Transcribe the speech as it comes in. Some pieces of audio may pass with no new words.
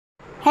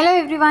Hello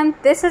everyone,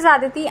 this is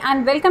Aditi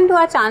and welcome to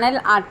our channel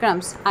Art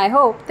Crumbs. I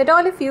hope that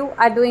all of you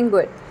are doing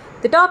good.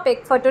 The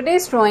topic for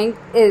today's drawing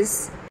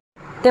is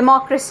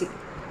Democracy,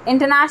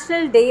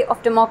 International Day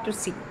of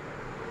Democracy.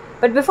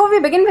 But before we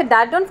begin with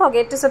that, don't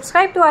forget to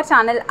subscribe to our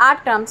channel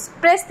Art Crumbs,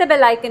 press the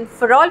bell icon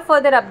for all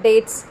further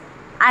updates,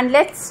 and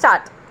let's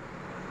start.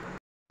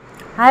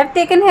 I have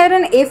taken here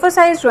an A4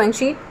 size drawing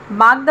sheet,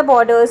 marked the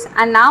borders,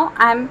 and now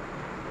I am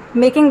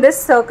making this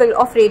circle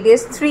of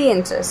radius 3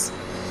 inches.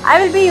 I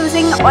will be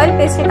using oil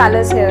pastel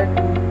colors here.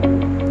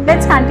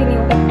 Let's continue.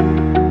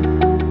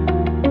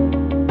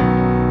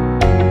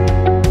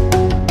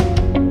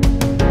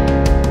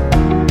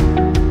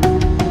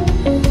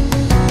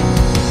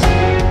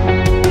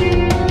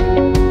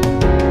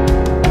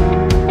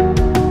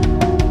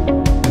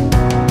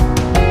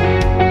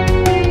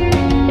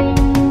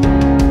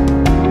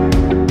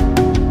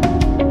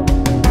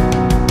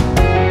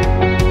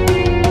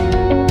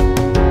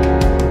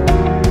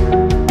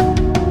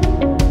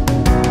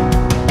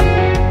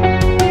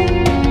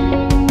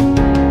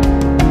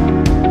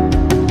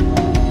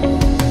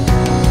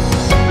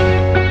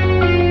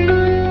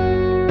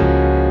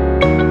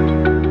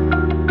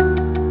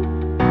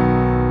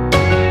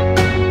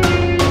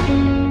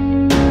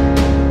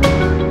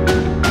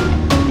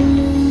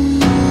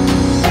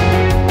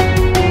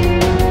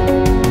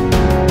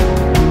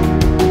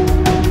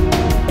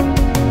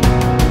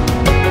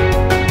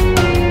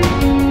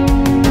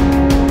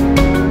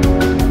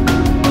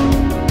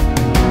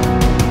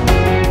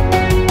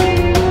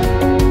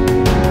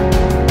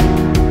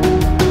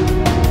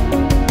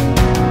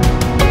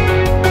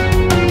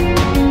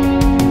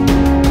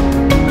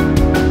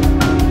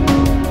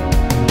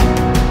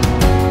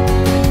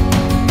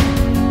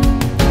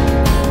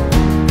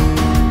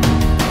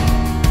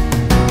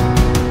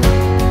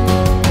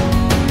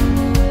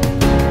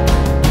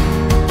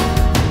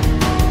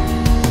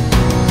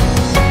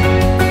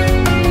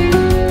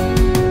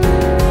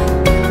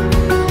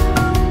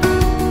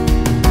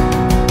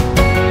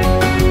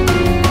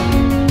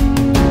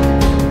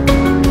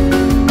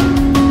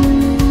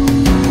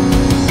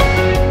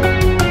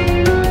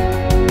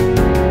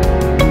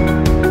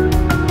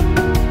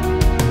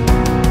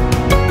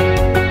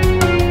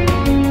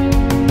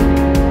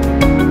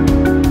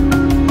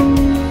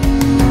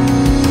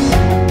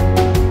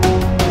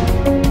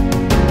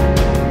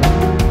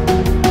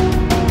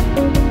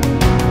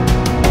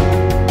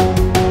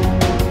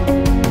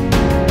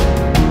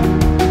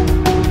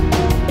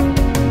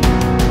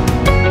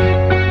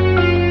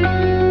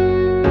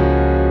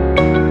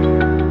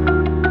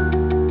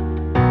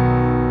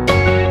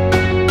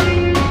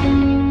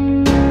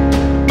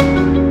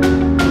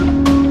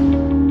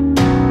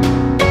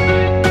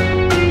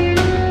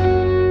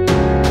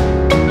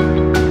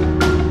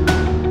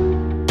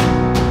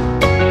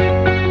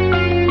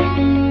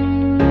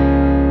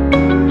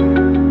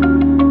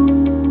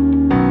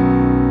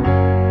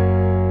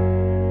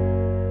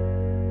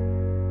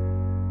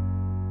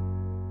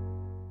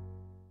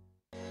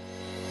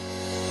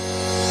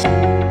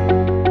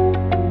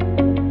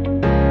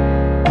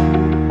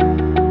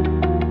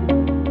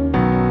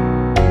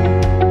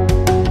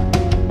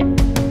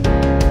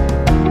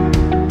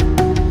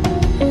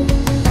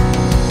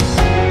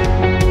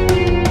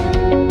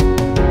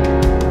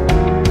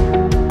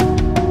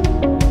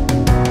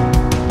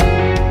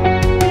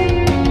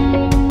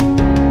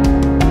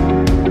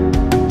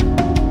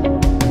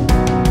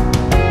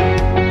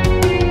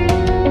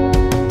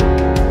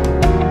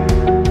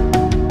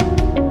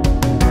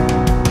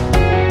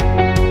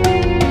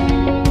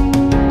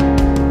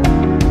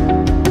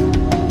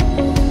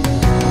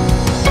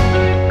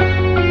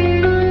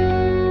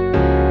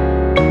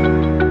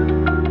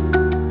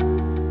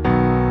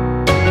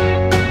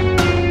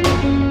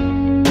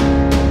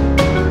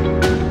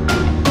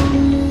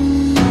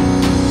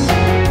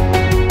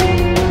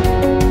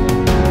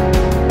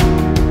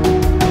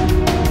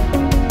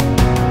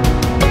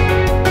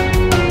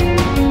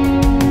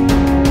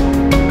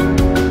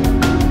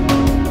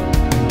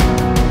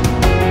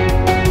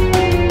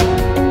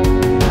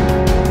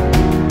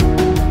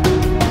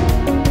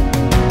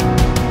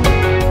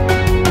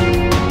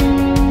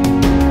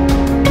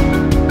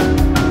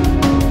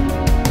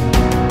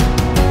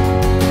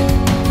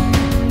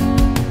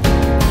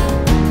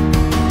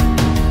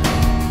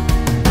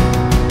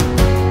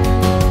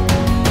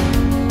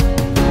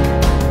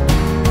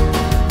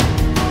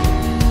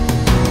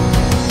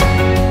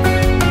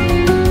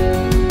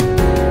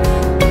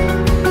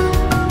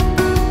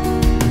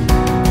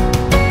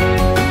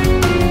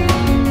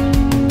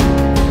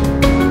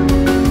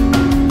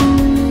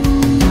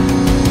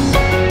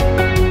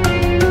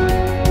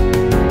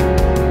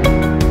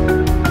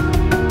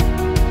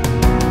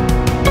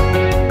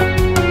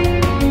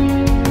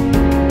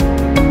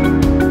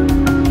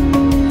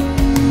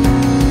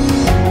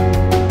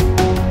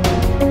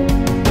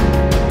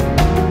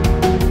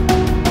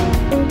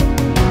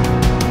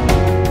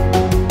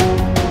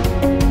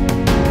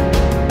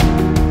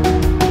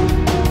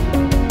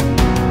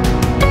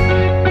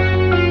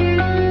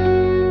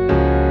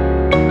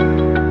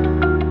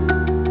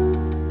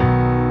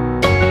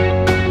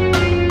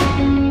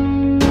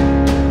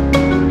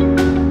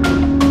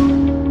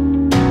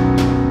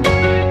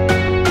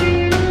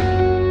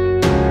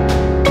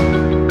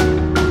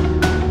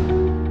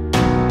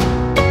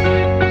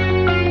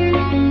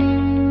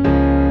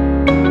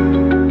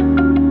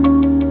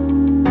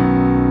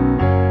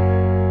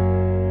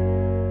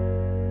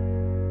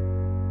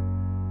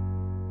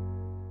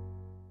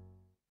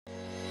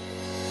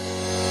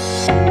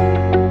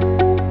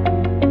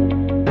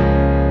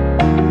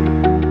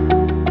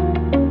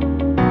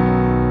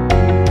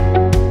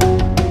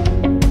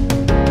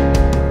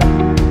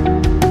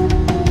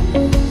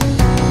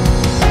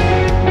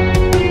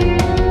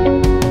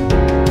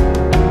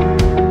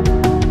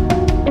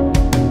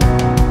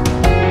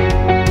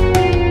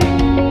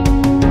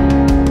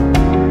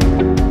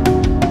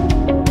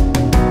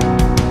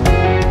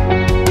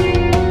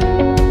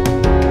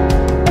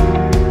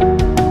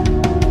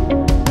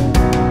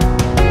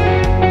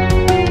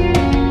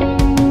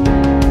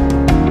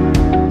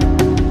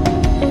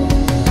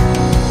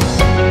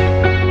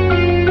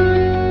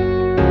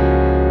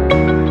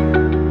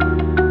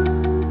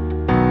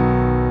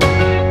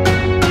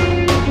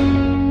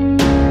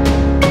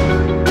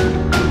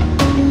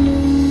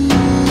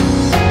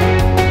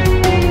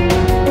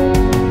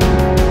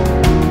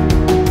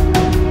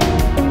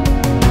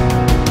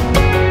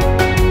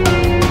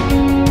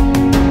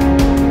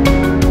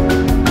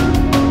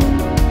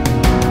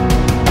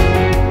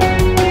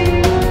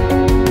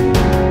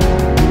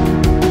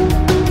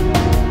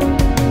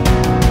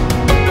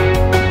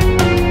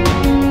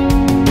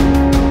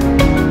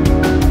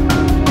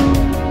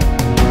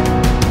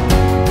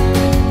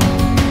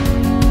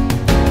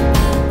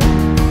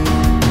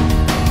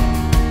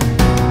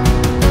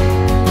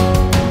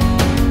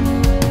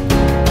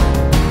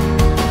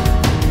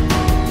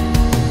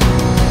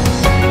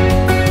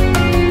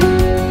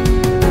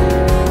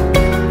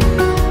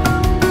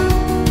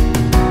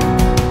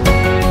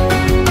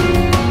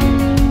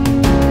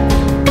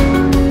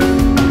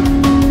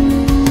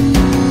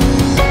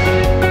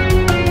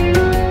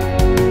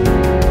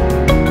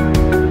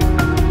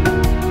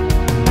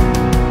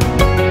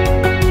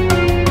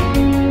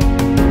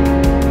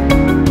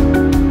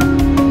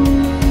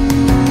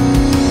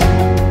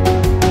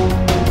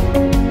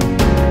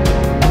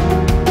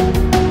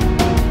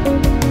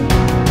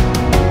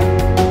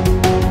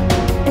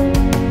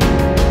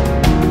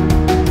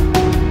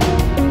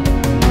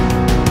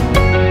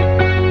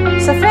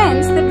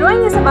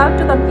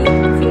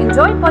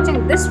 love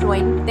watching this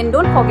drawing, then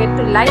don't forget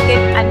to like it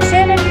and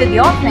share it with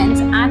your friends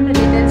and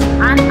relatives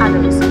and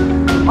others.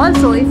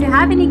 Also, if you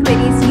have any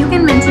queries, you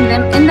can mention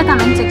them in the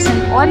comment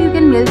section, or you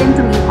can mail them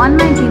to me on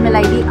my Gmail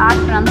ID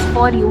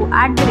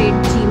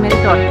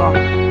artcrumbsforyou@gmail.com.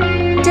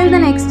 Till the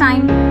next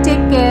time,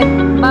 take care.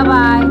 Bye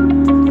bye.